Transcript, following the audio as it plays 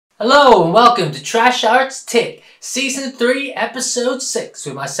Hello and welcome to Trash Arts Tick, Season 3, Episode 6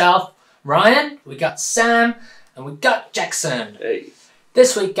 with myself, Ryan, we got Sam, and we got Jackson. Hey.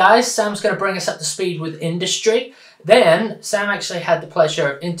 This week, guys, Sam's going to bring us up to speed with industry. Then, Sam actually had the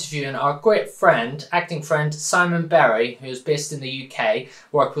pleasure of interviewing our great friend, acting friend, Simon Berry, who's based in the UK,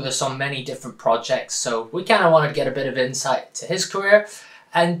 worked with us on many different projects, so we kind of wanted to get a bit of insight to his career.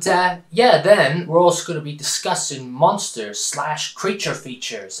 And then we're also going to be discussing monsters / creature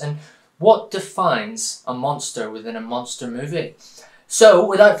features and what defines a monster within a monster movie. So,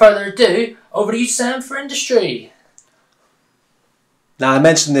 without further ado, over to you, Sam, for industry. Now, I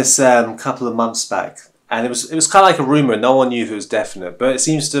mentioned this a couple of months back, and it was kind of like a rumour. No one knew if it was definite, but it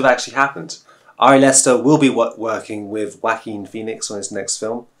seems to have actually happened. Ari Lester will be working with Joaquin Phoenix on his next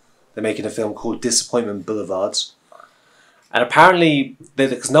film. They're making a film called Disappointment Boulevard. And apparently,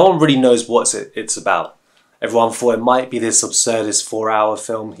 because no one really knows what it's about. Everyone thought it might be this absurdist 4-hour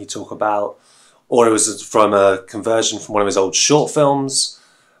film he talked about, or it was from a conversion from one of his old short films.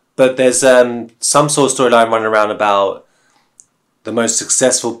 But there's some sort of storyline running around about the most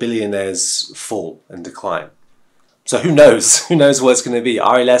successful billionaires fall and decline. So who knows? Who knows what it's going to be?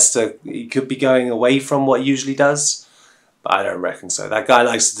 Ari Lester, he could be going away from what he usually does, but I don't reckon so. That guy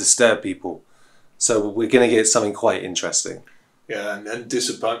likes to disturb people. So we're going to get something quite interesting. Yeah, and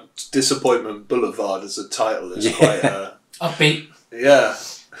Disappointment Boulevard as a title is quite upbeat. Yeah.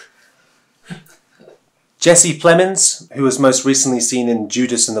 Jesse Plemons, who was most recently seen in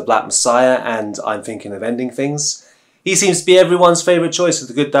Judas and the Black Messiah and I'm Thinking of Ending Things, he seems to be everyone's favourite choice of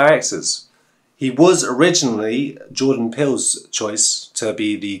the good directors. He was originally Jordan Peele's choice to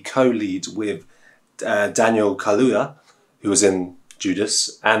be the co-lead with Daniel Kaluuya, who was in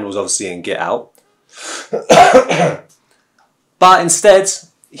Judas and was obviously in Get Out. But instead,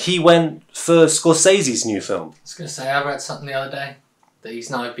 he went for Scorsese's new film. I was going to say, I read something the other day that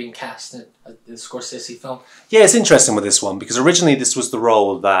he's now been cast in the Scorsese film. Yeah, it's interesting with this one because originally this was the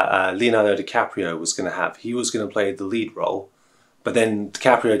role that Leonardo DiCaprio was going to have. He was going to play the lead role, but then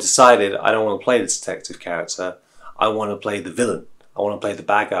DiCaprio decided, I don't want to play the detective character. I want to play the villain. I want to play the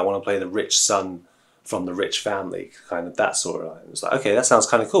bad guy. I want to play the rich son from the rich family, kind of that sort of line. It was like, okay, that sounds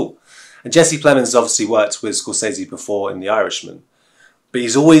kind of cool. And Jesse Plemons has obviously worked with Scorsese before in The Irishman, but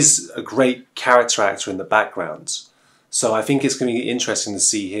he's always a great character actor in the background. So I think it's going to be interesting to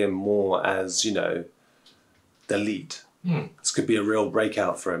see him more as, you know, the lead. This could be a real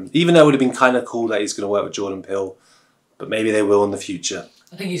breakout for him. Even though it would have been kind of cool that he's going to work with Jordan Peele, but maybe they will in the future.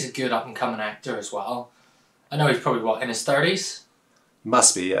 I think he's a good up-and-coming actor as well. I know he's probably, what, in his 30s?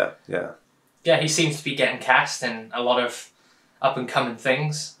 Must be, yeah. Yeah, he seems to be getting cast in a lot of up-and-coming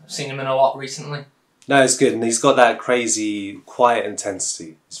things. I've seen him in a lot recently. No, it's good, and he's got that crazy, quiet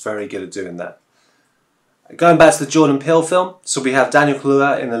intensity. He's very good at doing that. Going back to the Jordan Peele film, so we have Daniel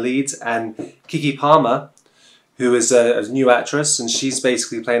Kaluuya in the lead, and Keke Palmer, who is a new actress, and she's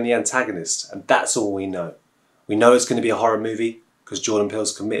basically playing the antagonist, and that's all we know. We know it's going to be a horror movie, because Jordan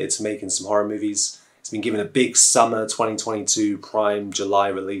Peele's committed to making some horror movies. It's been given a big summer 2022 prime July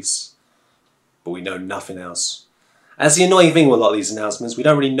release, but we know nothing else. And that's the annoying thing with a lot of these announcements, we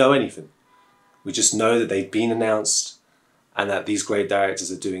don't really know anything. We just know that they've been announced and that these great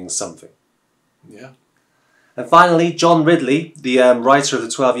directors are doing something. Yeah. And finally, John Ridley, the writer of The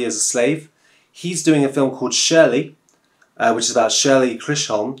 12 Years a Slave, he's doing a film called Shirley, which is about Shirley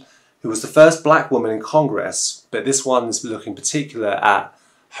Chisholm, who was the first black woman in Congress, but this one is looking in particular at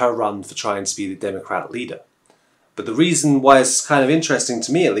her run for trying to be the Democrat leader. But the reason why it's kind of interesting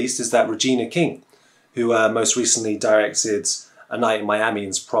to me, at least, is that Regina King, who most recently directed A Night in Miami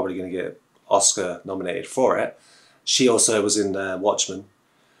and is probably going to get Oscar nominated for it. She also was in Watchmen.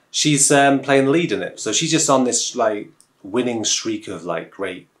 She's playing the lead in it. So she's just on this like winning streak of like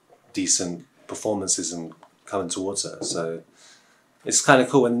great, decent performances and coming towards her. So it's kind of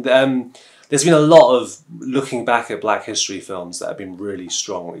cool. And there's been a lot of looking back at Black history films that have been really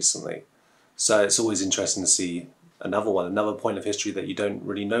strong recently. So it's always interesting to see another one, another point of history that you don't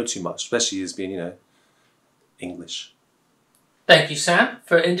really know too much, especially as being, you know, English. Thank you, Sam,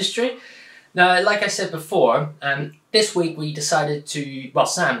 for industry. Now, like I said before, this week we decided to, well,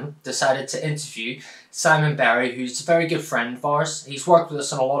 Sam decided to interview Simon Berry, who's a very good friend of ours. He's worked with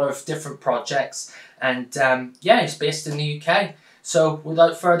us on a lot of different projects, and yeah, he's based in the UK. So,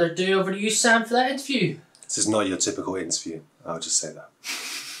 without further ado, over to you, Sam, for that interview. This is not your typical interview, I'll just say that.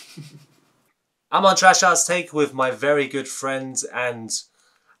 I'm on Trash Arts Take with my very good friend and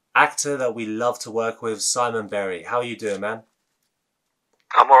actor that we love to work with, Simon Berry. How are you doing, man?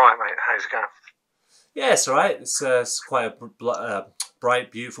 I'm alright, mate. How's it going? Yeah, it's alright. It's quite a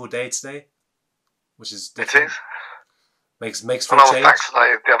bright, beautiful day today, which is different. It is. Makes for And a I was change.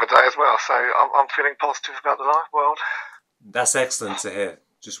 vaccinated the other day as well, so I'm feeling positive about the life world. That's excellent to hear.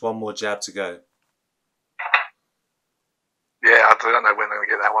 Just one more jab to go. Yeah, I don't know when they're going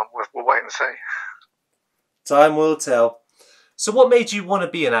to get that one. We'll wait and see. Time will tell. So what made you want to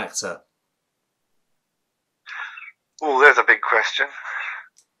be an actor? Oh, there's a big question.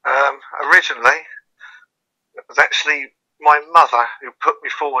 Originally, it was actually my mother who put me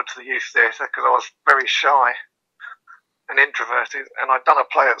forward to the youth theatre because I was very shy and introverted, and I'd done a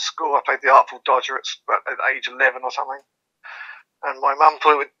play at school. I played the Artful Dodger at age 11 or something, and my mum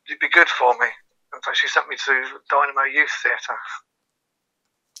thought it'd be good for me, and so she sent me to Dynamo Youth Theatre.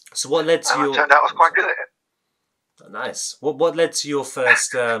 So what led to And your... it turned out I was quite good at it. Oh, nice. What led to your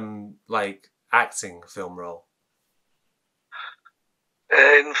first acting film role?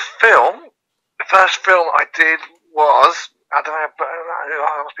 In film, the first film I did was, I don't know, but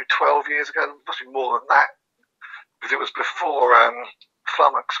it must be 12 years ago, it must be more than that, because it was before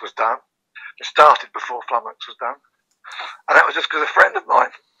Flummox was done. It started before Flummox was done. And that was just because a friend of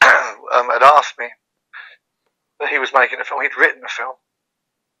mine had asked me that he was making a film. He'd written a film.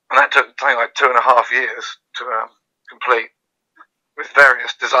 And that took something like 2.5 years to complete, with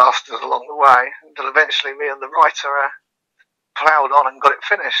various disasters along the way, until eventually me and the writer ploughed on and got it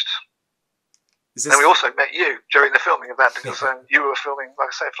finished. And we also met you during the filming of that, because you were filming, like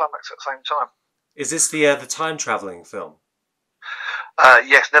I say, Flummox at the same time. Is this the time travelling film?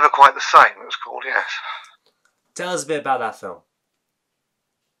 Yes, Never Quite the Same, it was called, yes. Tell us a bit about that film.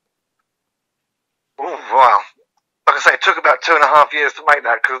 Oh, wow. Like I say, it took about 2.5 years to make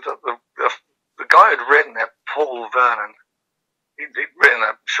that, because the guy who'd written it, Paul Vernon, he'd written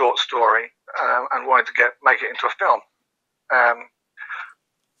a short story and wanted to make it into a film.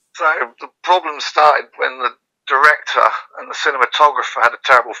 So the problem started when the director and the cinematographer had a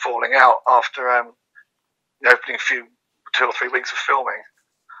terrible falling out after the opening 2 or 3 weeks of filming.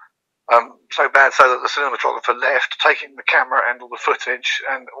 So bad so that the cinematographer left, taking the camera and all the footage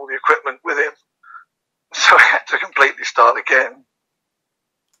and all the equipment with him. So I had to completely start again.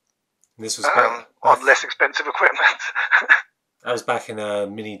 This was on less expensive equipment. That was back in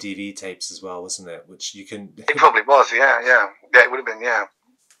mini DV tapes as well, wasn't it? Which you can... It probably was, yeah. Yeah, it would have been, yeah.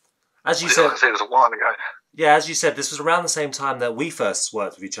 As you said... Like I said, it was a while ago. Yeah, as you said, this was around the same time that we first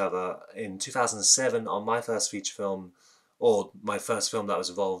worked with each other in 2007 on my first feature film, or my first film that was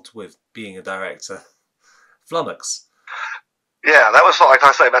involved with being a director, Flummox. Yeah, that was, like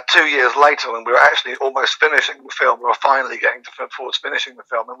I say, about 2 years later when we were actually almost finishing the film. We were finally getting towards finishing the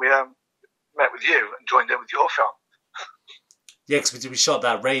film, and we met with you and joined in with your film. Yeah, because we shot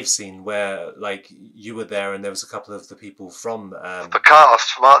that rave scene where, like, you were there and there was a couple of the people from... The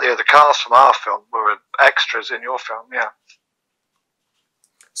cast from our film were extras in your film, yeah.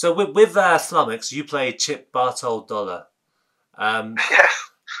 So with Flummox, you played Chip Bartol Dollar.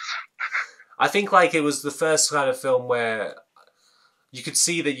 Yes. I think, like, it was the first kind of film where you could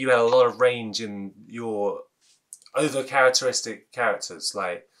see that you had a lot of range in your over-characteristic characters.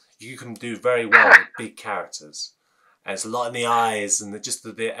 Like, you can do very well with big characters. And it's a lot in the eyes and just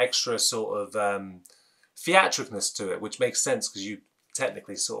the extra sort of theatricalness to it, which makes sense because you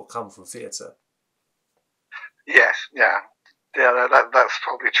technically sort of come from theatre. Yes, yeah. Yeah, that's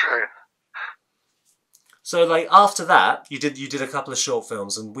probably true. So, like, after that, you did a couple of short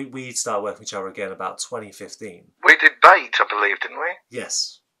films, and we started working with each other again about 2015. We did Bait, I believe, didn't we?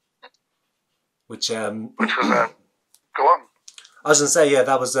 Yes. Which was, go on. I was going to say, yeah,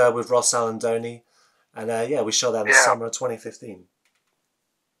 that was with Ross Alandoni. And yeah, we shot that in the summer of 2015.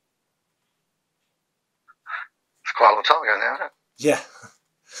 It's quite a long time ago now, isn't it? Yeah.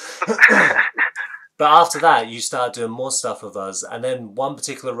 But after that, you started doing more stuff with us. And then one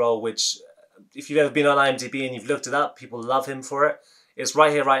particular role, which, if you've ever been on IMDb and you've looked it up, people love him for it. It's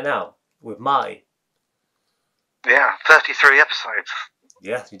Right Here, Right Now, with Marty. Yeah, 33 episodes.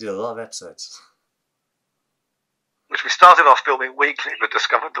 Yeah, you did a lot of episodes. Which we started off filming weekly, but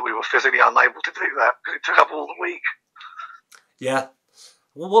discovered that we were physically unable to do that because it took up all the week. Yeah.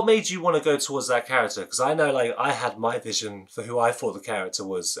 Well, what made you want to go towards that character? Because I know, like, I had my vision for who I thought the character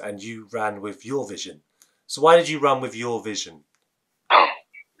was, and you ran with your vision. So why did you run with your vision?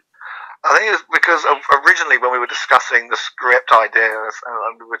 I think it's because originally when we were discussing the script ideas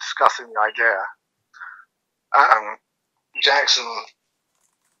and we were discussing the idea, Jackson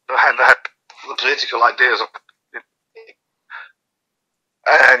had the political ideas of,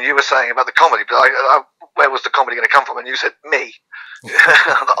 and you were saying about the comedy, but where was the comedy going to come from? And you said me.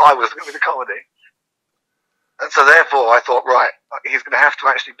 That I was going to be the comedy. And so therefore I thought, right, he's going to have to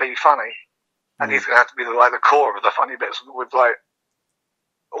actually be funny. And he's going to have to be the core of the funny bits with, like,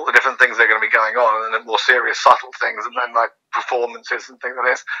 all the different things that are going to be going on, and then more serious, subtle things, and then like performances and things like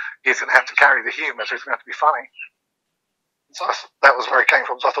this. He's going to have to carry the humour, so he's going to have to be funny. So that was where it came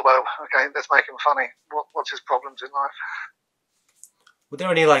from. So I thought, well, okay, let's make him funny. What's his problems in life? Were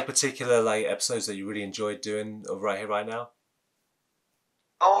there any like particular like episodes that you really enjoyed doing of Right Here, Right Now?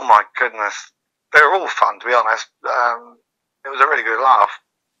 Oh my goodness, they were all fun, to be honest. It was a really good laugh.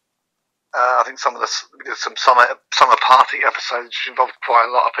 I think we did some summer party episodes, which involved quite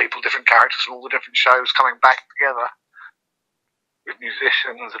a lot of people, different characters from all the different shows coming back together with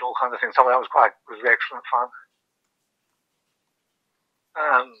musicians and all kinds of things. Some of that was really excellent fun.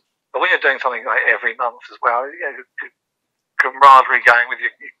 But when you're doing something like every month as well, camaraderie going with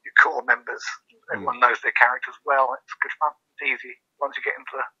your core members. Everyone knows their characters well. It's good fun. It's easy once you get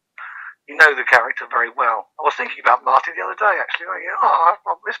into you know the character very well. I was thinking about Marty the other day, actually. I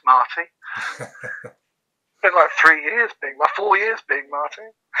miss Marty. It's been like 4 years being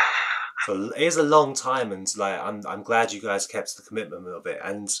Marty. So it is a long time, and like I'm glad you guys kept the commitment of it.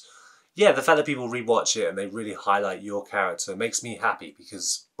 And yeah, the fact that people rewatch it and they really highlight your character makes me happy,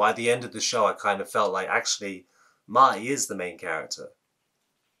 because by the end of the show, I kind of felt like actually Marty is the main character.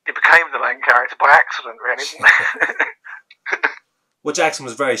 He became the main character by accident, really. Well, Jackson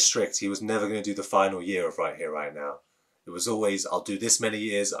was very strict. He was never going to do the final year of Right Here, Right Now. It was always, I'll do this many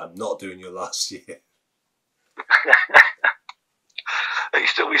years, I'm not doing your last year. We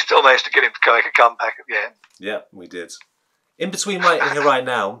still managed to get him to make a comeback at the end. Yeah, we did. In between Right Here, Right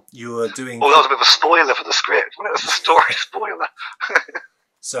Now, you were doing... Well, that was a bit of a spoiler for the script, wasn't it? It was a story spoiler.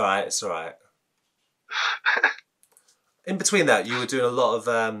 It's alright, it's alright. In between that, you were doing a lot of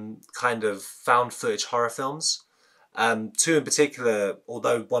kind of found footage horror films. Two in particular,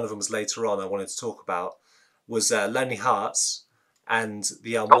 although one of them was later on I wanted to talk about, was Lonely Hearts and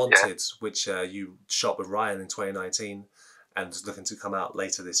The Unwanted, which you shot with Ryan in 2019 and is looking to come out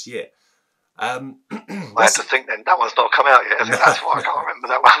later this year. I had to think then, that one's not come out yet. That's why I can't remember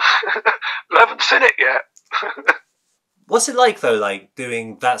that one. I haven't seen it yet. What's it like though, like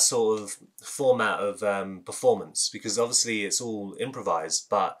doing that sort of format of performance? Because obviously it's all improvised,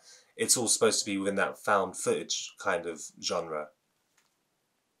 but it's all supposed to be within that found footage kind of genre.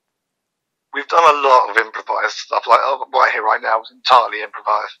 We've done a lot of improvised stuff. Like Right Here, Right Now was entirely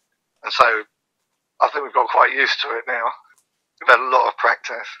improvised, and so I think we've got quite used to it now. We've had a lot of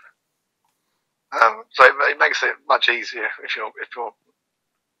practice, so it makes it much easier if you're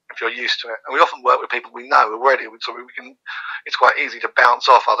used to it. And we often work with people we know already, so it's quite easy to bounce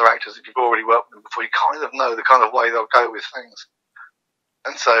off other actors if you've already worked with them before. You kind of know the kind of way they'll go with things.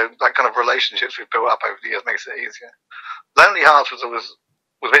 And so that kind of relationships we've built up over the years makes it easier. Lonely Hearts was a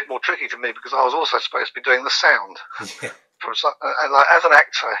bit more tricky for me because I was also supposed to be doing the sound. Yeah. And like, as an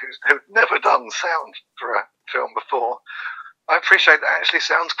actor who'd never done sound for a film before, I appreciate that actually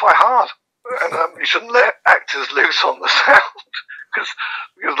sounds quite hard. And you shouldn't let actors loose on the sound. Because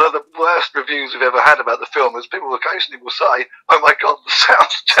the worst reviews we've ever had about the film is people occasionally will say, "Oh my God, the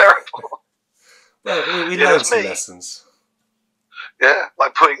sound's terrible." Well, we learned some lessons. Yeah,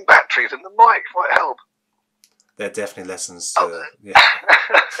 like putting batteries in the mic might help. They're definitely lessons. Yeah.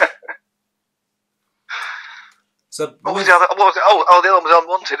 So what was the other? What was it? Oh, the other one was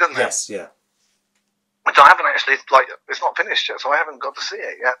Unwanted, isn't it? Yes, yeah. Which I haven't actually it's not finished yet, so I haven't got to see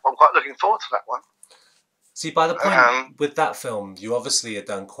it yet. I'm quite looking forward to that one. See, by the point with that film, you obviously had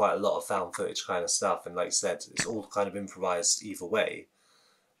done quite a lot of found footage kind of stuff, and like you said, it's all kind of improvised either way.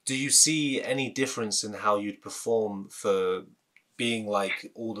 Do you see any difference in how you'd perform for being like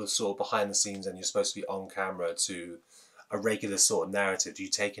all the sort of behind the scenes and you're supposed to be on camera to a regular sort of narrative? Do you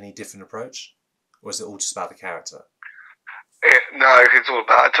take any different approach? Or is it all just about the character? No, it's all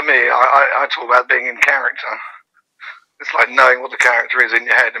about, to me, I talk about being in character. It's like knowing what the character is in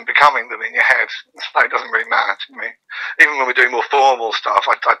your head and becoming them in your head. It doesn't really matter to me. Even when we're doing more formal stuff,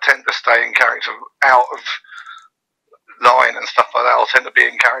 I tend to stay in character out of line and stuff like that. I'll tend to be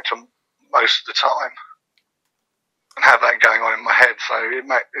in character most of the time and have that going on in my head. So it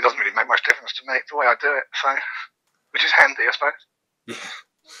doesn't really make much difference to me the way I do it. So, which is handy, I suppose. Yeah.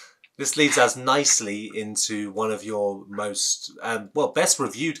 This leads us nicely into one of your most best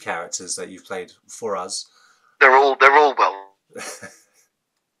reviewed characters that you've played for us. They're all well. Do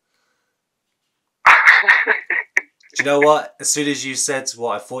you know what? As soon as you said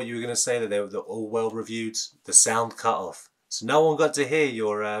what I thought you were going to say, that they were all well reviewed, the sound cut off. So no one got to hear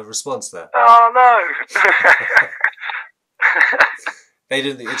your response there. Oh no! They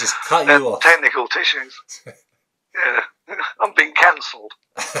didn't. It just cut you off. Technical tissues. Yeah, I'm being cancelled.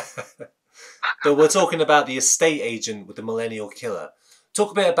 But we're talking about the estate agent with the millennial killer.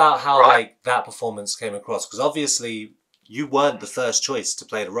 Talk a bit about how like that performance came across, because obviously you weren't the first choice to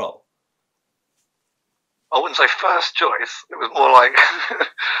play the role. I wouldn't say first choice. It was more like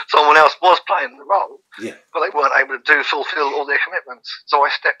someone else was playing the role, Yeah. but they weren't able to fulfill all their commitments. So I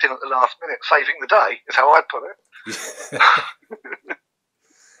stepped in at the last minute, saving the day, is how I'd put it.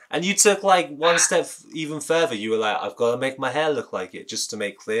 And you took like one step even further. You were like, I've got to make my hair look like it, just to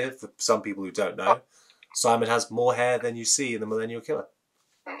make clear for some people who don't know. Simon has more hair than you see in The Millennial Killer.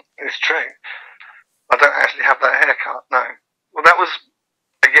 It's true. I don't actually have that haircut, no. Well, that was,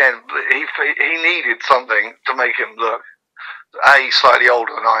 again, he needed something to make him look, A, slightly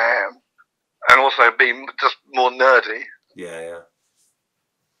older than I am, and also be just more nerdy. Yeah.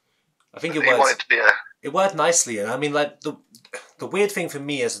 I think it He wanted to be It worked nicely, and I mean, like, the weird thing for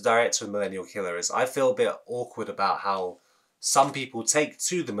me as a director of Millennial Killer is I feel a bit awkward about how some people take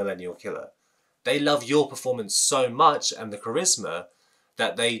to the Millennial Killer. They love your performance so much and the charisma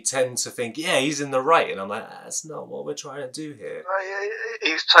that they tend to think, yeah, he's in the right. And I'm like, that's not what we're trying to do here.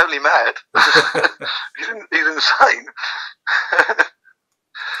 He's totally mad. he's insane.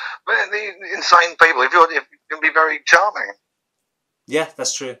 But the insane people, if you can be very charming. Yeah,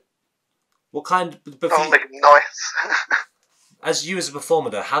 that's true. What kind... Don't make it nice. As you as a performer,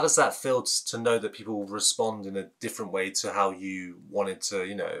 though, how does that feel to know that people will respond in a different way to how you wanted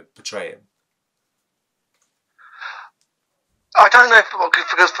to, portray him? I don't know,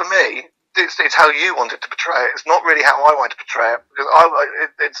 because for me, it's how you want it to portray it. It's not really how I want to portray it, because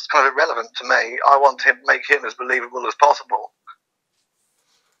it's kind of irrelevant to me. I want to make him as believable as possible.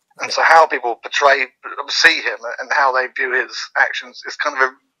 And so how people see him and how they view his actions is kind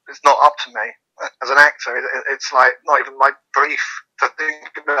of it's not up to me. As an actor, it's like not even my brief to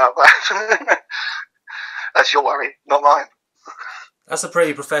think about that. That's your worry, not mine. That's a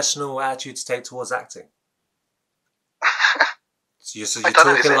pretty professional attitude to take towards acting. So you're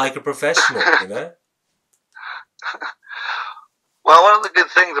talking like a professional, Well, one of the good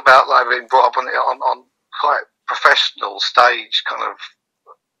things about being brought up on quite professional stage kind of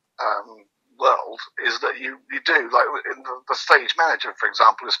world is that you do, like in the stage manager, for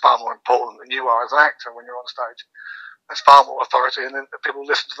example, is far more important than you are as an actor when you're on stage. There's far more authority, and then people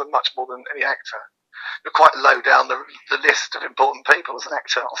listen to them much more than any actor. You're quite low down the list of important people as an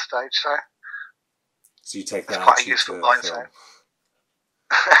actor on stage, so you take that. It's quite a useful mindset.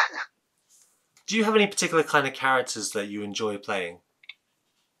 Do you have any particular kind of characters that you enjoy playing?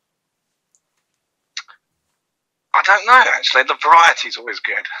 I don't know, actually. The variety's always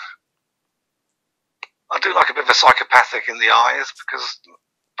good. I do like a bit of a psychopathic in the eyes, because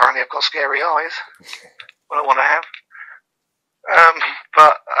apparently I've got scary eyes. What I want to have.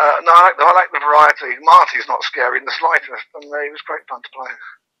 No, I like the variety. Marty's not scary in the slightest, and he was great fun to play.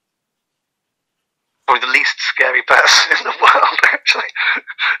 Probably the least scary person in the world, actually.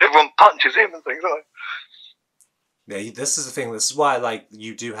 Everyone punches him and things, don't they? Yeah, this is the thing. This is why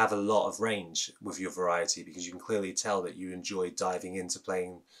you do have a lot of range with your variety, because you can clearly tell that you enjoy diving into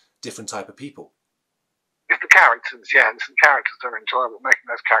playing different type of people. It's the characters, yeah. It's the characters that are enjoyable, making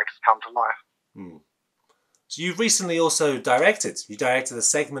those characters come to life. So you've recently also directed. You directed a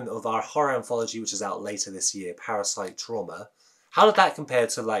segment of our horror anthology, which is out later this year, Parasite Trauma. How did that compare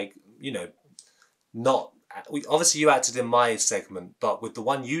to not... Obviously you acted in my segment, but with the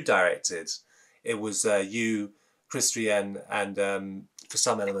one you directed, it was you, Christian, and for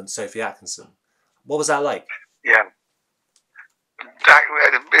some elements, Sophie Atkinson. What was that like? Yeah.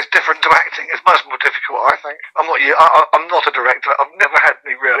 It's different to acting. It's much more difficult, I think. I'm not a director. I've never had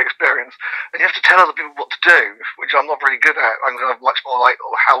any real experience. And you have to tell other people what to do, which I'm not very good at. I'm kind of much more like,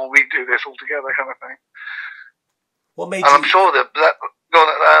 how will we do this all together kind of thing. What made I'm sure that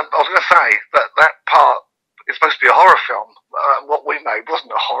I was going to say that part is supposed to be a horror film. What we made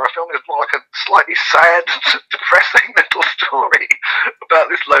wasn't a horror film. It was more like a slightly sad, depressing little story about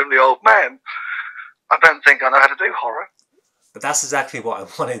this lonely old man. I don't think I know how to do horror. But that's exactly what I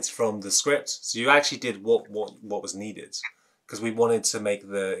wanted from the script. So you actually did what was needed, because we wanted to make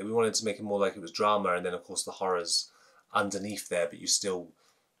it more like it was drama, and then of course the horrors underneath there, but you still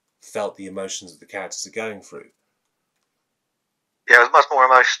felt the emotions that the characters are going through. Yeah, it was much more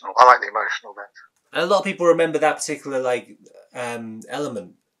emotional. I like the emotional bit. And a lot of people remember that particular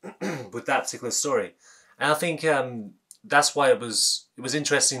element with that particular story, and I think that's why it was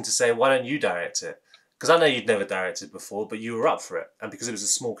interesting to say, why don't you direct it? Because I know you'd never directed before, but you were up for it, and because it was a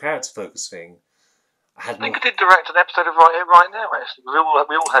small character focus thing, I think I did direct an episode of Right Here, Right Now. Actually, we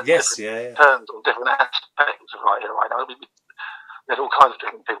all had different turns on different aspects of Right Here, Right Now. We had all kinds of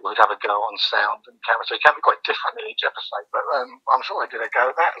different people who'd have a go on sound and camera, so it can be quite different in each episode. But I'm sure I did a go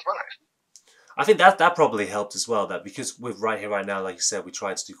at that as well. Actually, I think that probably helped as well. That because we're right here, right now, like you said, we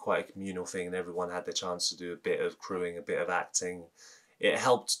tried to do quite a communal thing, and everyone had the chance to do a bit of crewing, a bit of acting. It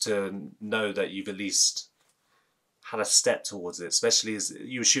helped to know that you've at least had a step towards it, especially as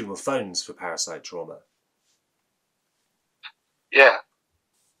you were shooting with phones for Parasite Trauma. Yeah.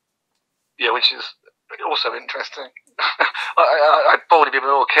 Yeah, which is also interesting. I'd probably be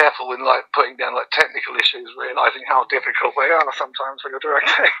more careful in like putting down like technical issues, realising how difficult they are sometimes when you're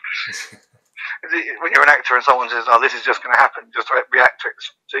directing. When you're an actor and someone says, "Oh, this is just going to happen," just react to it.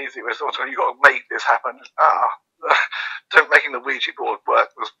 It's easy. It's also you've got to make this happen. Making the Ouija board work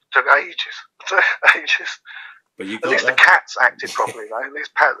took ages. Ages. But you At least the cats acted properly, though. At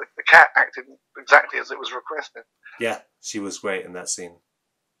least the cat acted exactly as it was requested. Yeah, she was great in that scene.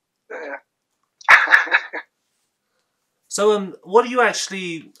 Yeah. So, what do you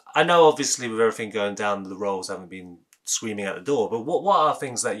actually... I know, obviously, with everything going down, the roles haven't been screaming at the door, but what are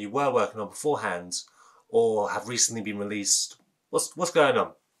things that you were working on beforehand or have recently been released? What's going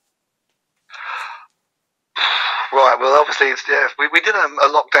on? Right, well, obviously, we did a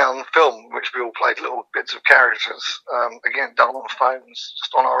lockdown film, which we all played little bits of characters, again, done on phones,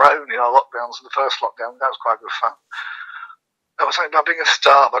 just on our own in our lockdowns. The first lockdown, that was quite good fun. That was something about being a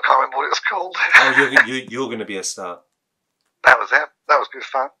star, but I can't remember what it was called. Oh, you're going to be a star. That was it. That was good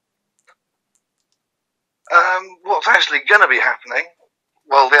fun. What's actually going to be happening?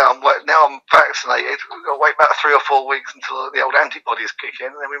 Well, now I'm vaccinated. We've got to wait about 3 or 4 weeks until the old antibodies kick in,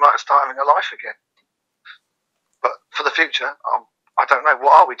 and then we might start having a life again. But for the future, I don't know.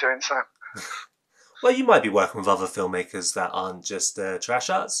 What are we doing, Sam? Well, you might be working with other filmmakers that aren't just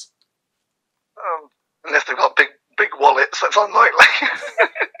trash arts. Unless they've got big wallets, that's unlikely.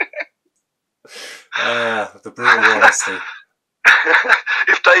 The brutal honesty.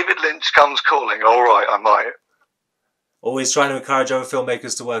 If David Lynch comes calling, all right, I might. Always trying to encourage other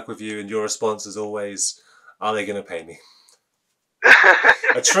filmmakers to work with you, and your response is always, "Are they going to pay me?"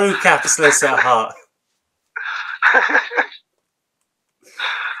 A true capitalist at heart.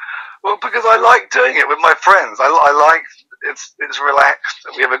 Well, because I like doing it with my friends. I like it's relaxed.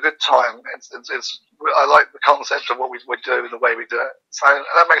 We have a good time. I like the concept of what we do and the way we do it. So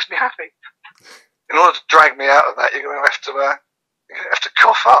that makes me happy. In order to drag me out of that, you're going to have to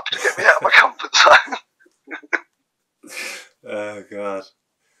cough up to get me out of my comfort zone. Oh God!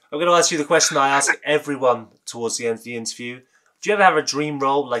 I'm going to ask you the question I ask everyone towards the end of the interview. Do you ever have a dream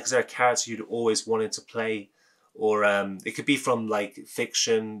role? Like, is there a character you'd always wanted to play? Or it could be from like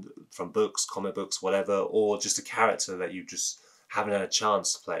fiction, from books, comic books, whatever, or just a character that you just haven't had a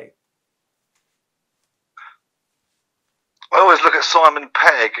chance to play. I always look at Simon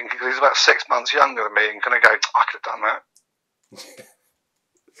Pegg, and he's about 6 months younger than me, and kind of go, I could have done that.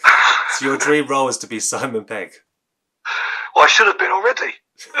 So your dream role is to be Simon Pegg? Well, I should have been already.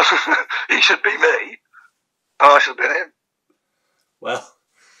 He should be me, and I should have been him. Well...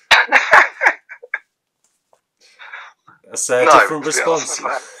 That's a different response.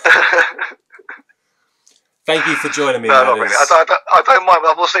 Thank you for joining me. No, not really. I don't mind.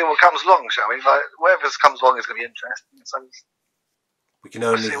 We'll see what comes along, shall we? Like, whatever comes along is going to be interesting. So we can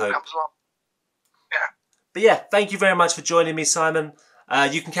only hope. What comes along. Yeah. But yeah, thank you very much for joining me, Simon.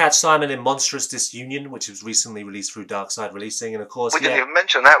 You can catch Simon in Monstrous Disunion, which was recently released through Dark Side Releasing, and of course, we didn't even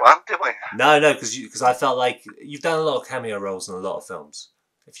mention that one, did we? No, because I felt like you've done a lot of cameo roles in a lot of films.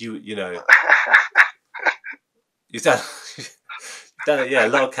 If you know. You've done a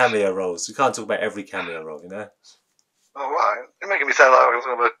lot of cameo roles. You can't talk about every cameo role, you know? All right. You're making me sound like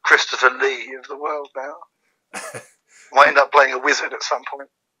I'm a Christopher Lee of the world now. Might end up playing a wizard at some point.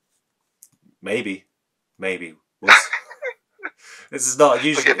 Maybe. This is not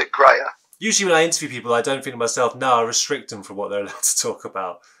usually... Get a bit greyer. Usually when I interview people, I don't think to myself, no, I restrict them from what they're allowed to talk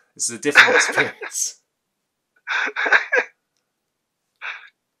about. This is a different experience.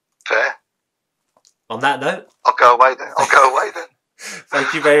 Fair. On that note... I'll go away then.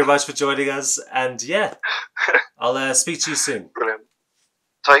 Thank you very much for joining us. And yeah, I'll speak to you soon. Brilliant.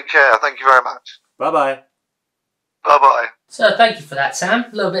 Take care. Thank you very much. Bye-bye. Bye-bye. So thank you for that, Sam.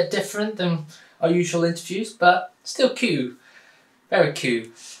 A little bit different than our usual interviews, but still cute. Very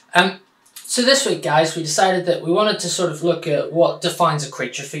cute. So this week, guys, we decided that we wanted to sort of look at what defines a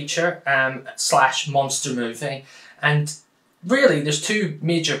creature feature / monster movie. And really, there's two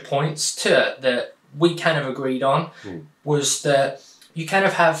major points to it that we kind of agreed on. Was that you kind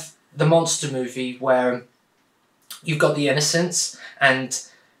of have the monster movie where you've got the innocence and,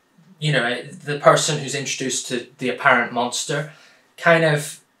 you know, the person who's introduced to the apparent monster kind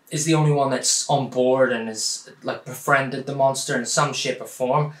of is the only one that's on board and is like befriended the monster in some shape or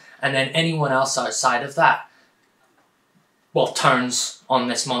form, and then anyone else outside of that, well, turns on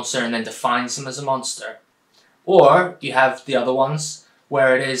this monster and then defines them as a monster. Or you have the other ones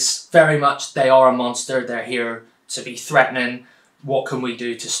where it is very much they are a monster, they're here to be threatening, what can we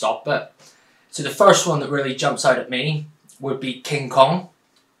do to stop it? So the first one that really jumps out at me would be King Kong,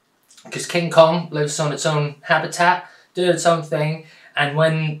 because King Kong lives on its own habitat, doing its own thing, and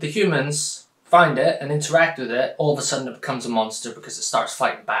when the humans find it and interact with it, all of a sudden it becomes a monster because it starts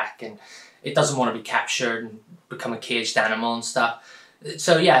fighting back and it doesn't want to be captured and become a caged animal and stuff.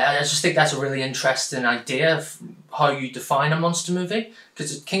 So yeah, I just think that's a really interesting idea of how you define a monster movie,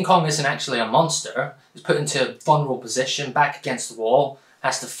 because King Kong isn't actually a monster. He's put into a vulnerable position, back against the wall,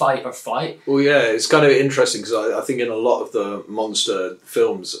 has to fight or fight. Well, yeah, it's kind of interesting because I think in a lot of the monster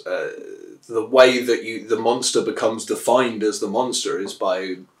films, the way that the monster becomes defined as the monster is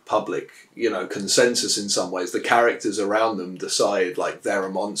by public, consensus in some ways. The characters around them decide like they're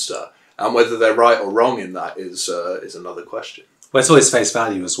a monster, and whether they're right or wrong in that is another question. Well, it's always face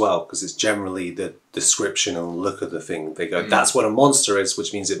value as well, because it's generally the description and look of the thing. They go, that's what a monster is,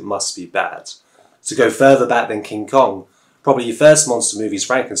 which means it must be bad. To go further back than King Kong, probably your first monster movie is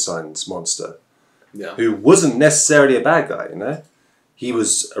Frankenstein's monster, who wasn't necessarily a bad guy, He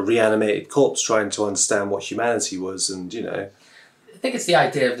was a reanimated corpse trying to understand what humanity was, and, I think it's the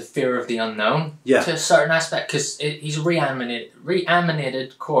idea of the fear of the unknown to a certain aspect, because he's a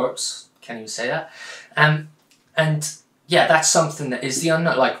reanimated corpse. Can't even say that. And yeah, that's something that is the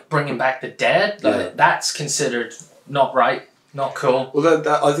unknown, like bringing back the dead. That's considered not right, not cool. Well,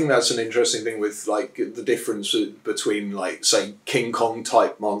 I think that's an interesting thing with like the difference between like say King Kong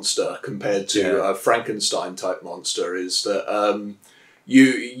type monster compared to a Frankenstein type monster is that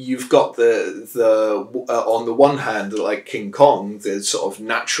you've got the on the one hand like King Kong, the sort of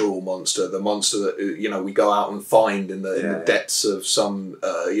natural monster, the monster that we go out and find in the depths of some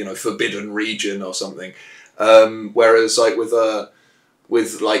forbidden region or something. Whereas like with a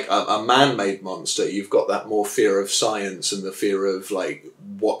man-made monster, you've got that more fear of science and the fear of like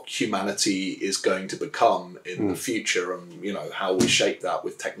what humanity is going to become in the future, and how we shape that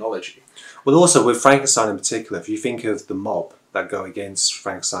with technology. Well, also with Frankenstein in particular, if you think of the mob that go against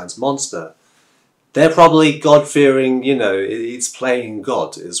Frankenstein's monster, they're probably God-fearing. It's playing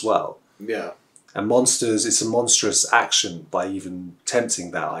God as well. Yeah. And monsters, it's a monstrous action by even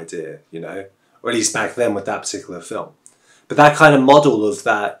tempting that idea. Or at least back then with that particular film. But that kind of model of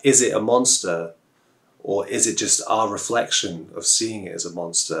that, is it a monster or is it just our reflection of seeing it as a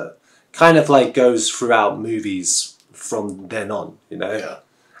monster, kind of like goes throughout movies from then on, Yeah.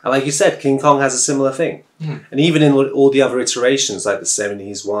 And like you said, King Kong has a similar thing. And even in all the other iterations, like the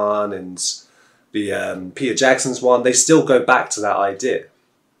 70s one and the Peter Jackson's one, they still go back to that idea.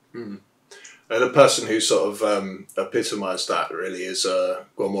 The person who sort of epitomised that really is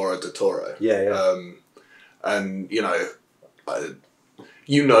Guillermo del Toro. Yeah. And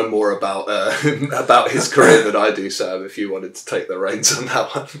you know more about about his career than I do, Sam. If you wanted to take the reins on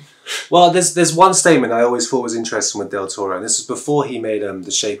that one. Well, there's one statement I always thought was interesting with Del Toro, and this was before he made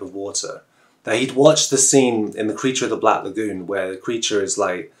The Shape of Water. That he'd watched the scene in The Creature of the Black Lagoon where the creature is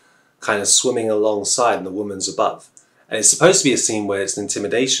like kind of swimming alongside and the woman's above, and it's supposed to be a scene where it's an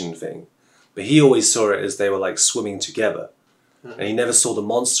intimidation thing. But he always saw it as they were like swimming together. And he never saw the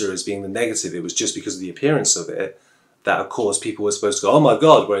monster as being the negative. It was just because of the appearance of it that, of course, people were supposed to go, oh my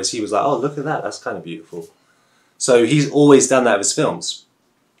God, whereas he was like, oh, look at that, that's kind of beautiful. So he's always done that with his films.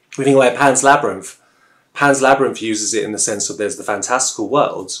 We think like Pan's Labyrinth. Pan's Labyrinth uses it in the sense of there's the fantastical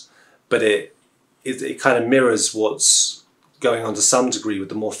world, but it kind of mirrors what's going on to some degree with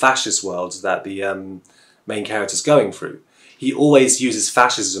the more fascist world that the main character's going through. He always uses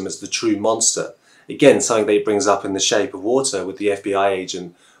fascism as the true monster. Again, something that he brings up in The Shape of Water with the FBI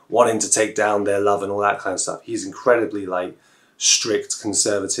agent wanting to take down their love and all that kind of stuff. He's incredibly like strict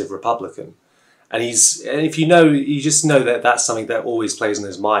conservative Republican. And if you just know that that's something that always plays in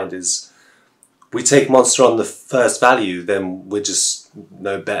his mind is we take monster on the first value, then we're just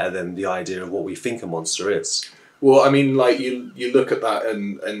no better than the idea of what we think a monster is. Well, I mean, like you look at that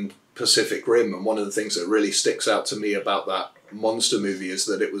and Pacific Rim, and one of the things that really sticks out to me about that monster movie is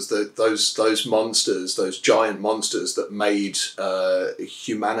that it was those monsters, those giant monsters that made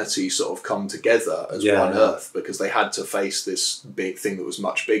humanity sort of come together as one Earth, because they had to face this big thing that was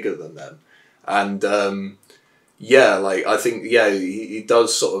much bigger than them. And I think he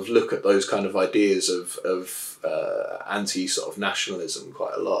does sort of look at those kind of ideas of anti sort of nationalism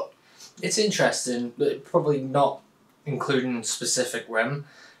quite a lot. It's interesting, but probably not including Pacific Rim.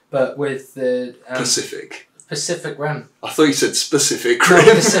 But with the Pacific Rim. I thought you said specific Rim.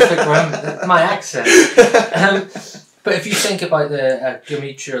 No, Pacific Rim. My accent. But if you think about the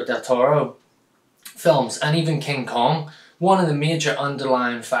Guillermo del Toro films, and even King Kong, one of the major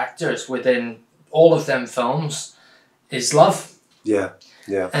underlying factors within all of them films is love. Yeah,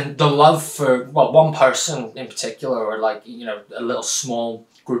 yeah. And the love for, well, one person in particular, or like, you know, a little small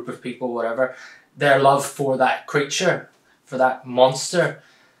group of people, whatever, their love for that creature, for that monster.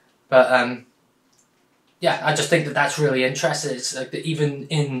 But yeah, I just think that that's really interesting. It's like that even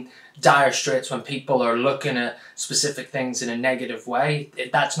in dire straits, when people are looking at specific things in a negative way,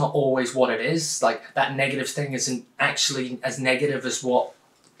 that's not always what it is. Like, that negative thing isn't actually as negative as what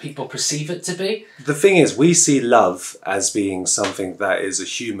people perceive it to be. The thing is, we see love as being something that is a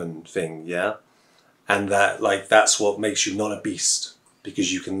human thing, yeah? And that, like, that's what makes you not a beast,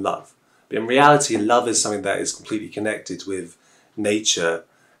 because you can love. But in reality, love is something that is completely connected with nature,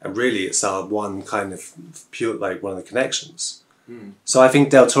 and really it's our one kind of pure, like, one of the connections. Mm. So I think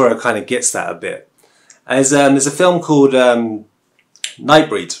Del Toro kind of gets that a bit. And there's a film called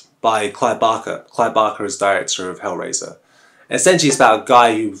Nightbreed by Clive Barker. Clive Barker is director of Hellraiser. And essentially it's about a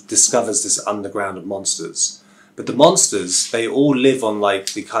guy who discovers this underground of monsters. But the monsters, they all live on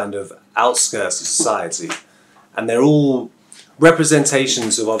like the kind of outskirts of society. And they're all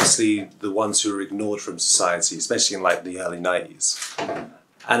representations of obviously the ones who are ignored from society, especially in like the early 90s.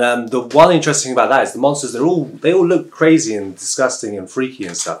 And the one interesting thing about that is the monsters, they all look crazy and disgusting and freaky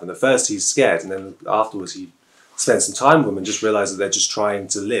and stuff. And at first he's scared, and then afterwards he spends some time with them and just realizes that they're just trying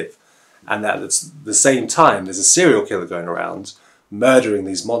to live. And that at the same time, there's a serial killer going around murdering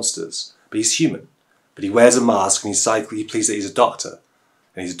these monsters. But he's human. But he wears a mask and he pleads that he's a doctor.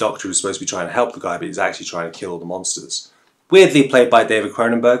 And he's a doctor who's supposed to be trying to help the guy, but he's actually trying to kill the monsters. Weirdly played by David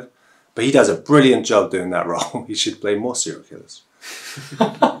Cronenberg, but he does a brilliant job doing that role. He should play more serial killers.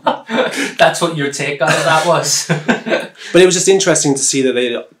 That's what your take on that was. But it was just interesting to see that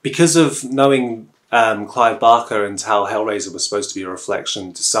they, because of knowing Clive Barker and how Hellraiser was supposed to be a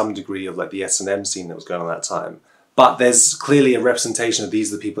reflection to some degree of like the S&M scene that was going on at that time. But there's clearly a representation of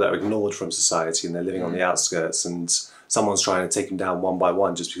these are the people that are ignored from society and they're living on the outskirts, and someone's trying to take them down one by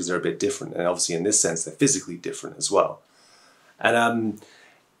one just because they're a bit different. And obviously in this sense, they're physically different as well. And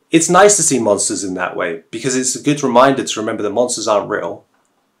it's nice to see monsters in that way because it's a good reminder to remember that monsters aren't real.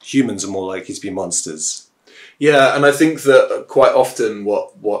 Humans are more likely to be monsters. Yeah, and I think that quite often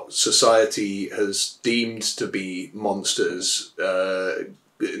what society has deemed to be monsters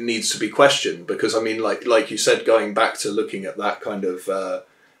needs to be questioned, because I mean, like you said, going back to looking at that kind of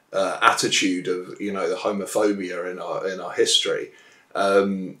attitude of, you know, the homophobia in our history,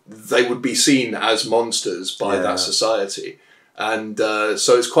 they would be seen as monsters by that society. And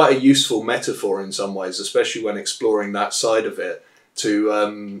so it's quite a useful metaphor in some ways, especially when exploring that side of it,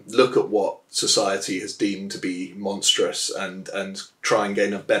 to look at what society has deemed to be monstrous and try and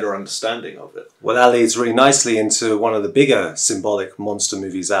gain a better understanding of it. Well, that leads really nicely into one of the bigger symbolic monster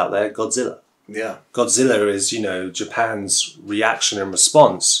movies out there, Godzilla. Yeah. Godzilla is, you know, Japan's reaction and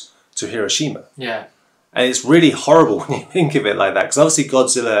response to Hiroshima. Yeah. And it's really horrible when you think of it like that, because obviously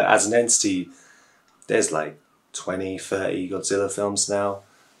Godzilla as an entity, there's like 20, 30 Godzilla films now.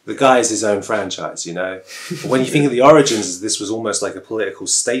 The guy is his own franchise, you know. But when you think of the origins, this was almost like a political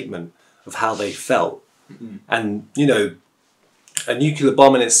statement of how they felt. Mm-hmm. And, you know, a nuclear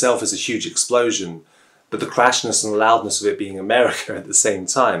bomb in itself is a huge explosion, but the crashness and loudness of it being America at the same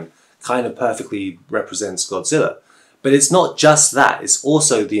time kind of perfectly represents Godzilla. But it's not just that, it's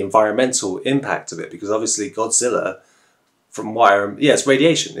also the environmental impact of it, because obviously Godzilla, from what it's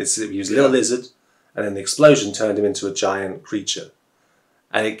radiation. He was a little lizard, and then the explosion turned him into a giant creature.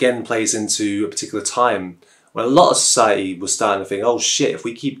 And it again plays into a particular time when a lot of society was starting to think, oh shit, if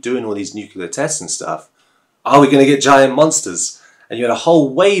we keep doing all these nuclear tests and stuff, are we going to get giant monsters? And you had a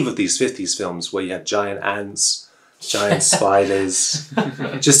whole wave of these 50s films where you had giant ants, giant spiders,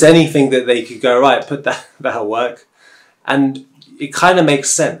 just anything that they could go, right, put that'll work. And it kind of makes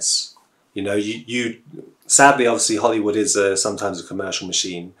sense. You know, you sadly, obviously, Hollywood is sometimes a commercial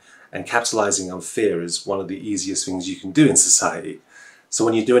machine, and capitalizing on fear is one of the easiest things you can do in society. So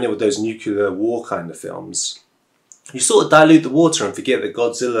when you're doing it with those nuclear war kind of films, you sort of dilute the water and forget that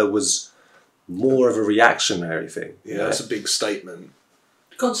Godzilla was more of a reactionary thing. Yeah, that's a big statement.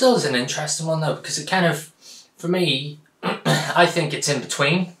 Godzilla's an interesting one though, because it kind of, for me, I think it's in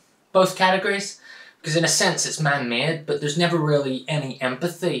between both categories. Because in a sense it's man-made, but there's never really any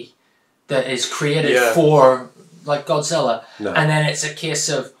empathy that is created for like Godzilla. No. And then it's a case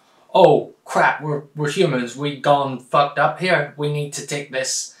of, oh crap, we're humans, we gone fucked up here. We need to take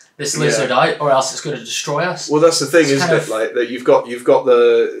this lizard out, or else it's going to destroy us. Well, that's the thing, isn't it? Like that, you've got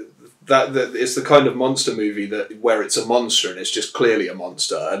that it's the kind of monster movie that where it's a monster and it's just clearly a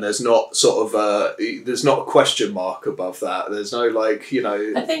monster, and there's not sort of there's not a question mark above that. There's no, like, you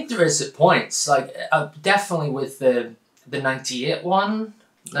know. I think there is at points, like definitely with the the 98 one.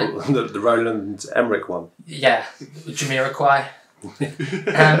 The Roland Emmerich one. Yeah, Jamiroquai.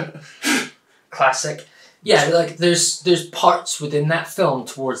 Classic. Yeah, like there's parts within that film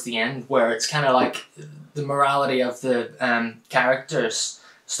towards the end where it's kind of like the morality of the characters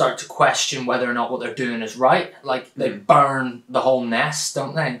start to question whether or not what they're doing is right. Like they burn the whole nest,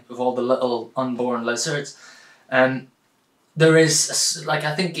 don't they, of all the little unborn lizards. There is, like,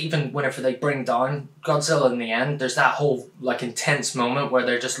 I think even whenever they bring down Godzilla in the end, there's that whole, like, intense moment where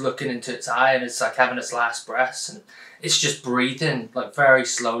they're just looking into its eye and it's, like, having its last breaths and it's just breathing, like, very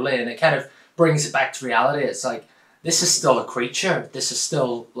slowly, and it kind of brings it back to reality. It's like, this is still a creature. This is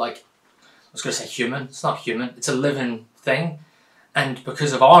still, like, I was going to say human. It's not human. It's a living thing. And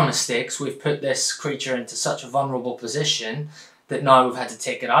because of our mistakes, we've put this creature into such a vulnerable position that now we've had to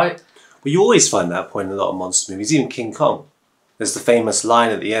take it out. Well, you always find that point in a lot of monster movies, even King Kong. There's the famous line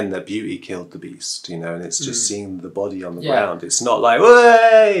at the end that beauty killed the beast, you know, and it's just seeing the body on the ground. It's not like,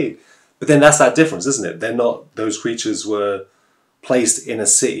 way! But then that's that difference, isn't it? They're not, those creatures were placed in a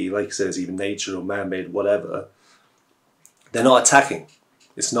city, like you said, it's even nature or man-made, whatever. They're not attacking.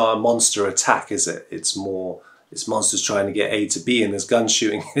 It's not a monster attack, is it? It's more, it's monsters trying to get A to B and there's guns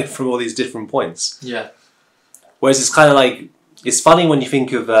shooting from all these different points. Yeah. Whereas it's kind of like, it's funny when you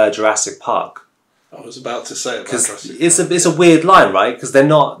think of Jurassic Park. I was about to say about Jurassic Park. It's a weird line, right? Because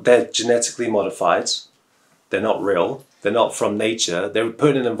they're genetically modified. They're not real. They're not from nature. They were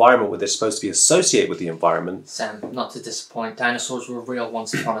put in an environment where they're supposed to be associated with the environment. Sam, not to disappoint, dinosaurs were real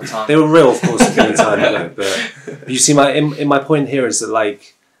once upon a time. They were real, of course, a billion times ago. But you see, my point here is that,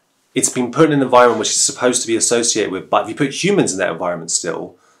 like, it's been put in an environment which is supposed to be associated with, but if you put humans in that environment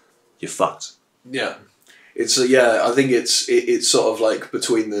still, you're fucked. Yeah. It's I think it's sort of like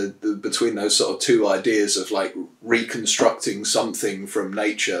between between those sort of two ideas of like reconstructing something from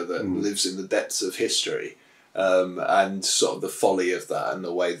nature that lives in the depths of history, and sort of the folly of that and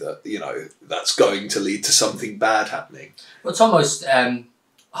the way that, you know, that's going to lead to something bad happening. Well, it's almost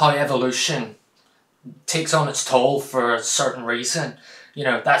how evolution takes on its toll for a certain reason. You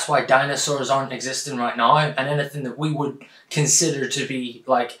know, that's why dinosaurs aren't existing right now, and anything that we would consider to be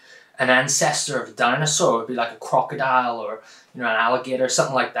like an ancestor of a dinosaur would be like a crocodile or, you know, an alligator,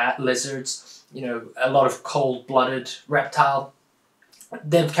 something like that. Lizards, you know, a lot of cold-blooded reptile.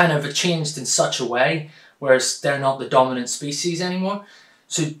 They've kind of changed in such a way, whereas they're not the dominant species anymore.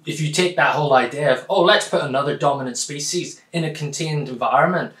 So if you take that whole idea of, oh, let's put another dominant species in a contained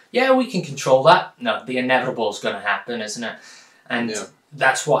environment, yeah, we can control that. No, the inevitable is going to happen, isn't it? And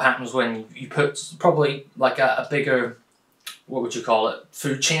that's what happens when you put probably like a bigger, what would you call it,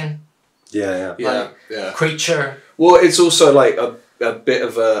 food chain? Yeah. Creature. Well, it's also like a bit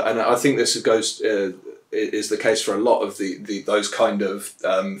of a, and I think this goes is the case for a lot of those kind of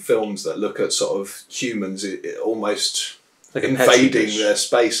films that look at sort of humans almost like invading their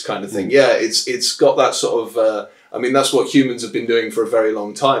space kind of thing. Yeah, it's got that sort of. I mean, that's what humans have been doing for a very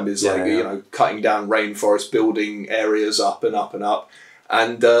long time. Is you know, cutting down rainforests, building areas up and up and up.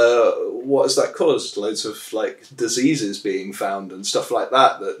 And what has that caused? Loads of like diseases being found and stuff like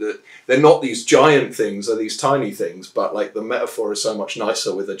that. That they're not these giant things; they're these tiny things. But like the metaphor is so much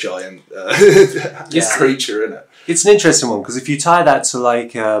nicer with a giant creature in it. It's an interesting one because if you tie that to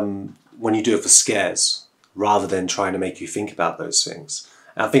like when you do it for scares, rather than trying to make you think about those things,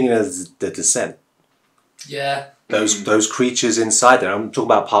 and I'm thinking of The Descent. Yeah. Those creatures inside there. I'm talking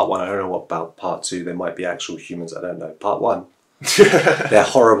about part one. I don't know what about part two. There might be actual humans. I don't know. Part one. They're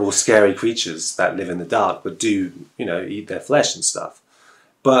horrible, scary creatures that live in the dark, but do, you know, eat their flesh and stuff.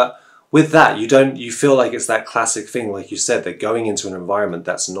 But with that, you feel like it's that classic thing, like you said, they're going into an environment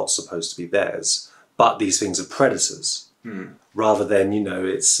that's not supposed to be theirs, but these things are predators. Rather than, you know,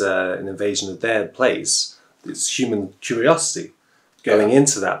 it's an invasion of their place. It's human curiosity going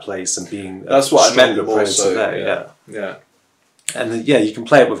into that place and being that's what I meant more predator so, there. Yeah. And then, you can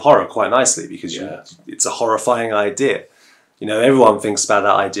play it with horror quite nicely because it's a horrifying idea. You know, everyone thinks about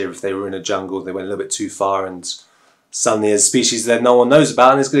that idea if they were in a jungle, they went a little bit too far and suddenly there's a species that no one knows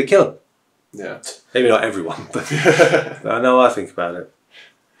about and it's going to kill them. Yeah. Maybe not everyone, but I know I think about it.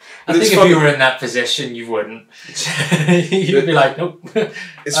 I think if you were in that position, you wouldn't. You'd be like, nope.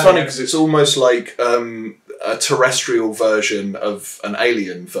 It's funny because it's almost like a terrestrial version of an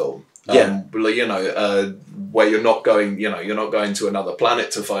Alien film. You know, where you're not going to another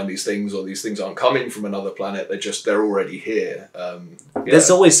planet to find these things, or these things aren't coming from another planet. They're already here. There's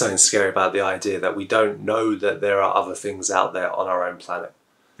always something scary about the idea that we don't know that there are other things out there on our own planet.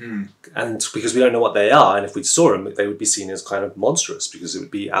 And because we don't know what they are, and if we saw them, they would be seen as kind of monstrous because it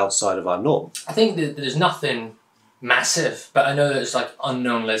would be outside of our norm. I think that there's nothing massive, but I know that it's like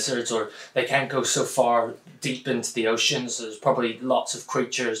unknown lizards, or they can't go so far deep into the oceans. There's probably lots of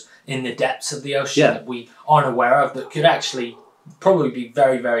creatures in the depths of the ocean that we aren't aware of that could actually probably be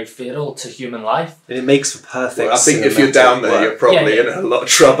very, very fatal to human life. And it makes for perfect. Well, I think if you're down there, you're probably in a lot of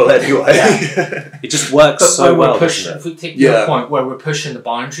trouble anyway. It just works so well. Pushing, if we take your point where we're pushing the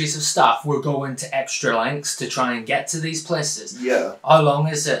boundaries of stuff, we're going to extra lengths to try and get to these places. Yeah. How long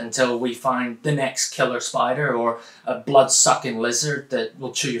is it until we find the next killer spider or a blood-sucking lizard that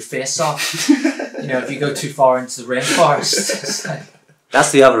will chew your face off? If you go too far into the rainforest. It's like...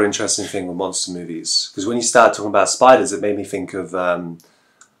 That's the other interesting thing with monster movies, because when you start talking about spiders, it made me think of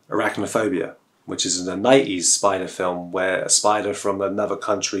Arachnophobia, which is a 90s spider film where a spider from another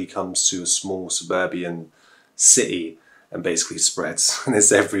country comes to a small suburban city and basically spreads, and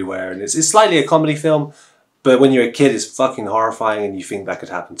it's everywhere. And it's slightly a comedy film, but when you're a kid, it's fucking horrifying and you think that could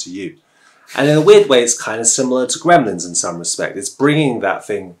happen to you. And in a weird way, it's kind of similar to Gremlins in some respect. It's bringing that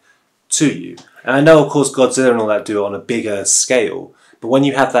thing to you. And I know, of course, Godzilla and all that do it on a bigger scale, but when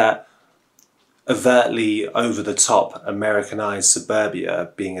you have that overtly over-the-top Americanized suburbia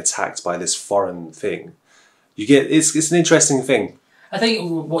being attacked by this foreign thing, you get it's an interesting thing. I think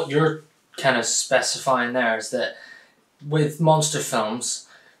what you're kind of specifying there is that with monster films,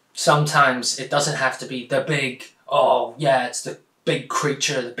 sometimes it doesn't have to be the big, it's the big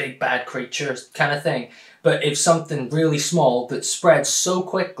creature, the big bad creature kind of thing. But if something really small that spreads so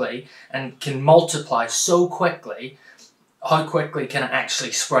quickly and can multiply so quickly, how quickly can it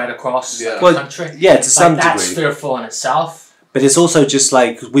actually spread across the country? Yeah, to some degree. That's fearful in itself. But it's also just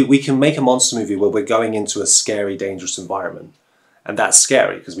like, we can make a monster movie where we're going into a scary, dangerous environment. And that's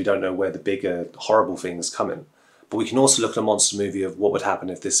scary because we don't know where the bigger, horrible thing is coming. But we can also look at a monster movie of what would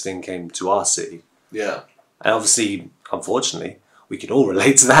happen if this thing came to our city. Yeah. And obviously, unfortunately, we can all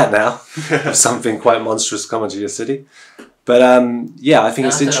relate to that now. Of something quite monstrous coming to your city. But I think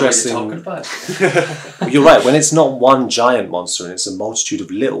it's interesting. What you're talking about. You're right, when it's not one giant monster and it's a multitude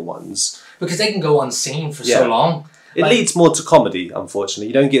of little ones. Because they can go unseen for so long. It leads more to comedy, unfortunately.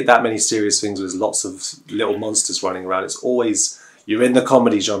 You don't get that many serious things with lots of little monsters running around. It's always, you're in the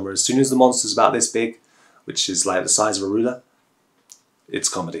comedy genre. As soon as the monster's about this big, which is like the size of a ruler, it's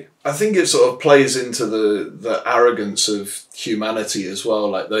comedy. I think it sort of plays into the arrogance of humanity as well.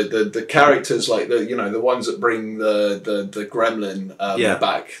 Like the characters, like the ones that bring the gremlin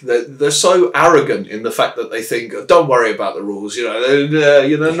back. They're so arrogant in the fact that they think, don't worry about the rules.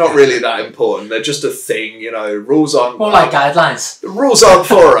 They're not really that important. They're just a thing. Rules aren't more like guidelines. The rules aren't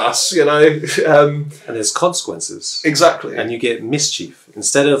for us. And there's consequences. Exactly. And you get mischief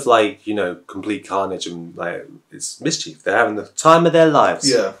instead of complete carnage and it's mischief. They're having the time of their lives.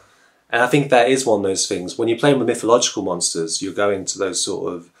 Yeah. And I think that is one of those things. When you're playing with mythological monsters, you're going to those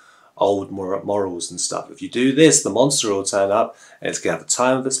sort of old morals and stuff. If you do this, the monster will turn up and it's going to have the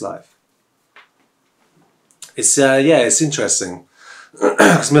time of its life. It's it's interesting.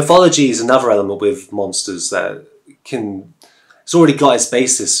 Because mythology is another element with monsters that it's already got its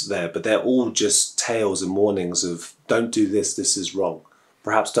basis there, but they're all just tales and warnings of, don't do this, this is wrong.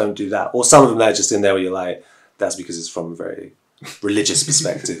 Perhaps don't do that. Or some of them, they're just in there where you're like, that's because it's from a very religious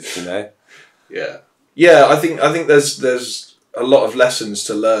perspective, Yeah, I think there's a lot of lessons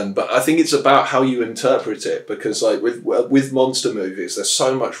to learn, but I think it's about how you interpret it, because with monster movies, there's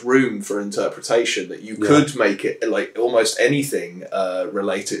so much room for interpretation that you could make it like almost anything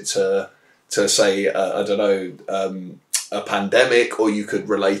related to say I don't know, a pandemic, or you could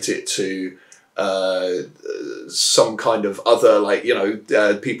relate it to some kind of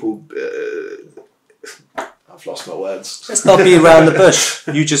other people. I've lost my words. Let's not be around the bush.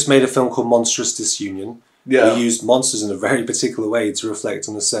 You just made a film called Monstrous Disunion. Yeah. We used monsters in a very particular way to reflect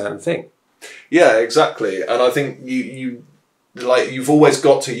on a certain thing. Yeah, exactly. And I think you've always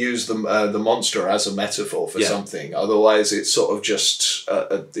got to use the monster as a metaphor for something. Otherwise, it's sort of just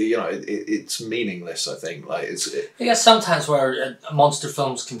it's meaningless. I think I guess sometimes where monster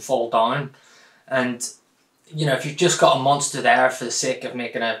films can fall down, and if you've just got a monster there for the sake of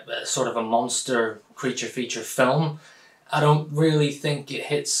making a sort of a monster creature feature film, I don't really think it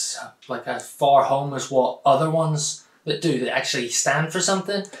hits like as far home as what other ones that actually stand for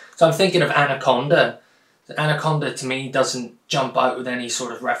something. So I'm thinking of Anaconda. Anaconda to me doesn't jump out with any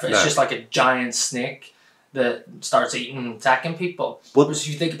sort of reference. No. It's just like a giant snake that starts eating and attacking people. Whereas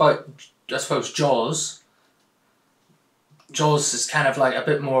if you think about, I suppose, Jaws is kind of like a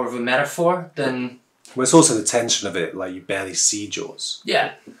bit more of a metaphor than... Well, it's also the tension of it, like you barely see Jaws.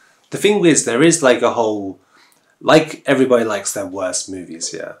 Yeah. The thing is, there is like a whole... Like everybody likes their worst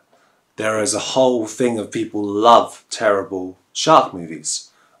movies, yeah. There is a whole thing of people love terrible shark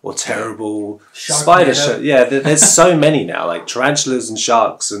movies. or terrible Sharknado. spider. Yeah, there's so many now. Like tarantulas and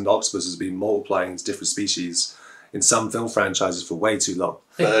sharks and octopuses have been multiplying into different species in some film franchises for way too long.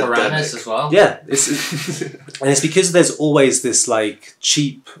 I think piranhas as well. Yeah, and it's because there's always this like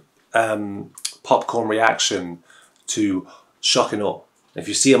cheap popcorn reaction to shock and awe. If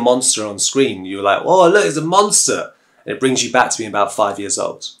you see a monster on screen, you're like, oh look, it's a monster, and it brings you back to being about 5 years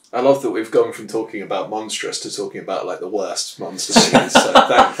old. I love that we've gone from talking about monstrous to talking about like the worst monster movies. So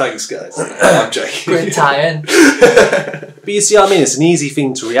thanks, guys. I'm joking. Great tie-in. But you see what I mean? It's an easy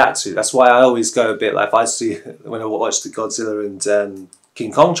thing to react to. That's why I always go a bit like, if I see, when I watch the Godzilla and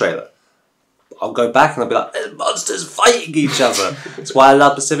King Kong trailer, I'll go back and I'll be like, there's monsters fighting each other. That's why I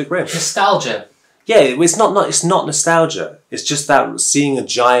love Pacific Rim. Nostalgia. Yeah, it's not nostalgia. It's just that seeing a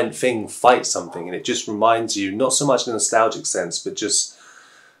giant thing fight something, and it just reminds you, not so much in a nostalgic sense, but just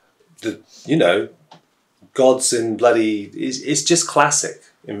gods and bloody. It's just classic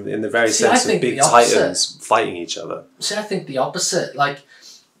in the very sense of big titans fighting each other. See, I think the opposite. Like,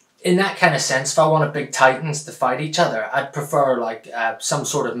 in that kind of sense, if I wanted big titans to fight each other, I'd prefer like some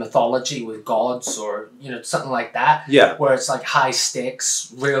sort of mythology with gods, or something like that. Yeah. Where it's like high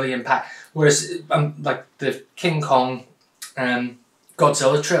stakes, really impact. Whereas like the King Kong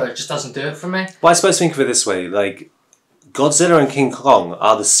Godzilla trailer just doesn't do it for me. Well, I suppose think of it this way: like Godzilla and King Kong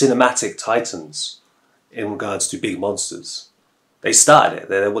are the cinematic titans in regards to big monsters. They started it.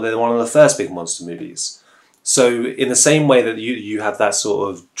 They're one of the first big monster movies. So in the same way that you have that sort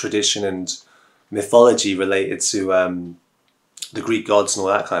of tradition and mythology related to the Greek gods and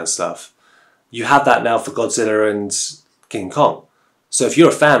all that kind of stuff, you have that now for Godzilla and King Kong. So if you're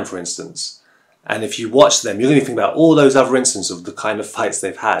a fan, for instance, and if you watch them, you're going to think about all those other instances of the kind of fights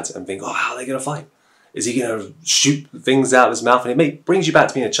they've had and think, oh, how are they going to fight? Is he going to shoot things out of his mouth? And it brings you back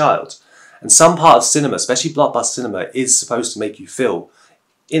to being a child. And some part of cinema, especially blockbuster cinema, is supposed to make you feel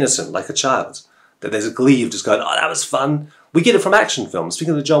innocent, like a child. That there's a glee of just going, oh, that was fun. We get it from action films.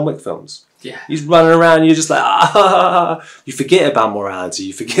 Speaking of the John Wick films. Yeah. He's running around and you're just like, ah. You forget about morality.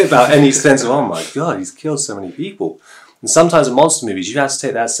 You forget about any sense of, oh my God, he's killed so many people. And sometimes in monster movies, you have to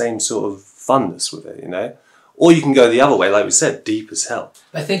take that same sort of funness with it, Or you can go the other way, like we said, deep as hell.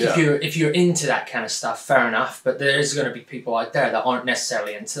 I think if you're into that kind of stuff, fair enough. But there is going to be people out there that aren't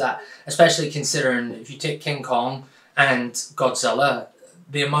necessarily into that. Especially considering if you take King Kong and Godzilla,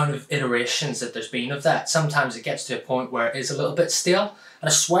 the amount of iterations that there's been of that, sometimes it gets to a point where it is a little bit stale. And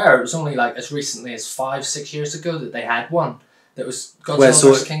I swear it was only like as recently as 5-6 years ago that they had one. That was Godzilla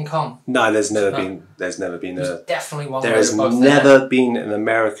vs King Kong. No, there's never been definitely one. There has never been an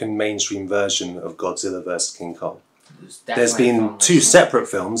American mainstream version of Godzilla vs King Kong. There's been two separate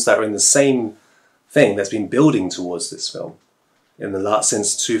films that are in the same thing that's been building towards this film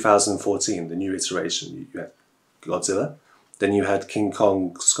since 2014, the new iteration. You had Godzilla, then you had King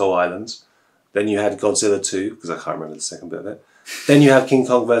Kong Skull Island, then you had Godzilla 2, because I can't remember the second bit of it. Then you have King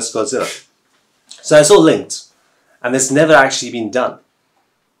Kong vs Godzilla. So it's all linked. And it's never actually been done.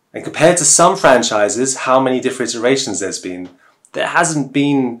 And compared to some franchises, how many different iterations there's been, there hasn't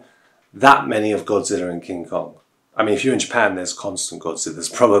been that many of Godzilla and King Kong. I mean, if you're in Japan, there's constant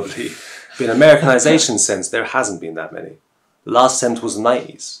Godzillas, probably. But in Americanization sense, there hasn't been that many. The last attempt was the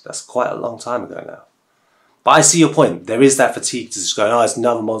 90s. That's quite a long time ago now. But I see your point. There is that fatigue to just go, oh, it's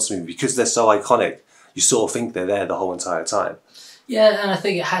another monster movie. Because they're so iconic, you sort of think they're there the whole entire time. Yeah, and I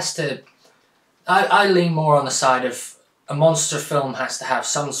think it has to... I lean more on the side of a monster film has to have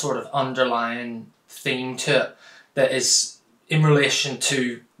some sort of underlying theme to it that is in relation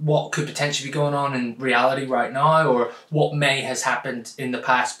to what could potentially be going on in reality right now, or what may has happened in the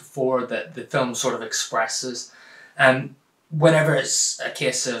past before that the film sort of expresses. And whenever it's a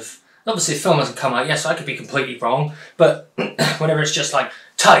case of, obviously the film hasn't come out yet, so I could be completely wrong, but whenever it's just like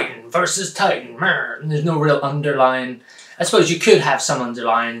Titan versus Titan, and there's no real underlying, I suppose you could have some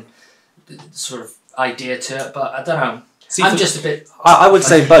underlying sort of idea to it, but I don't know. See, I'm just a bit... I would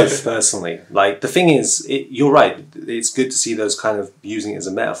say both, personally. Like, the thing is, you're right, it's good to see those kind of using it as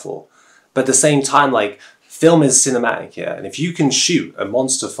a metaphor. But at the same time, like, film is cinematic, yeah? And if you can shoot a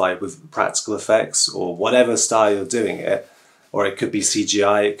monster fight with practical effects, or whatever style you're doing it, or it could be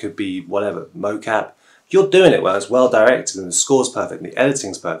CGI, it could be whatever, mocap, you're doing it well, it's well directed, and the score's perfect, and the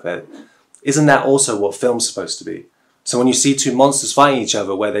editing's perfect. Isn't that also what film's supposed to be? So when you see two monsters fighting each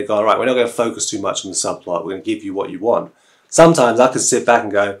other where they go, all right, we're not going to focus too much on the subplot, we're going to give you what you want. Sometimes I could sit back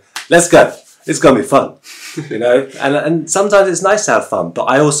and go, let's go, it's going to be fun, And sometimes it's nice to have fun, but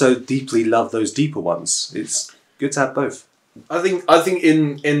I also deeply love those deeper ones. It's good to have both. I think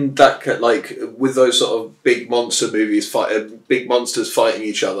in that like with those sort of big monster movies big monsters fighting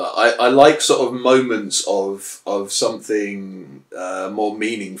each other, I like sort of moments of something more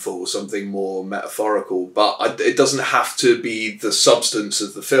meaningful, something more metaphorical, but it doesn't have to be the substance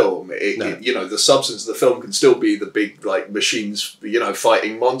of the film. The substance of the film can still be the big like machines,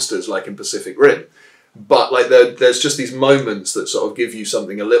 fighting monsters like in Pacific Rim. But like there's just these moments that sort of give you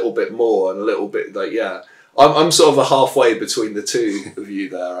something a little bit more and a little bit like I'm sort of a halfway between the two of you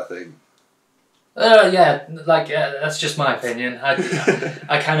there, I think. That's just my opinion.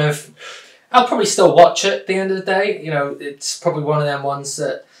 I'll probably still watch it at the end of the day. It's probably one of them ones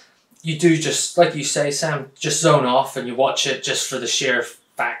that you do just, like you say, Sam, just zone off and you watch it just for the sheer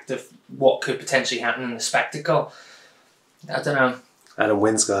fact of what could potentially happen in the spectacle. I don't know. Adam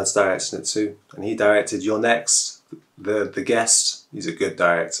Winsgard's directing it too, and he directed You're Next, the Guest. He's a good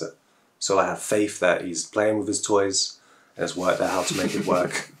director. So I have faith that he's playing with his toys and has worked out how to make it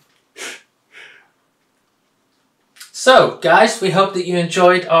work. So, guys, we hope that you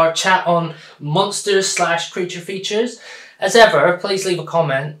enjoyed our chat on monsters / creature features. As ever, please leave a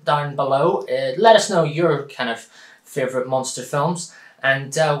comment down below. Let us know your kind of favourite monster films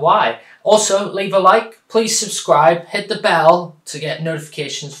and why. Also, leave a like, please subscribe, hit the bell to get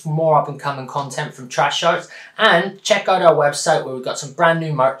notifications for more up-and-coming content from Trash Arts, and check out our website where we've got some brand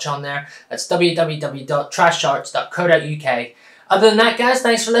new merch on there. That's www.trasharts.co.uk. Other than that, guys,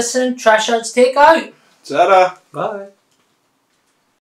 thanks for listening. Trash Arts, take out! Ta-da! Bye!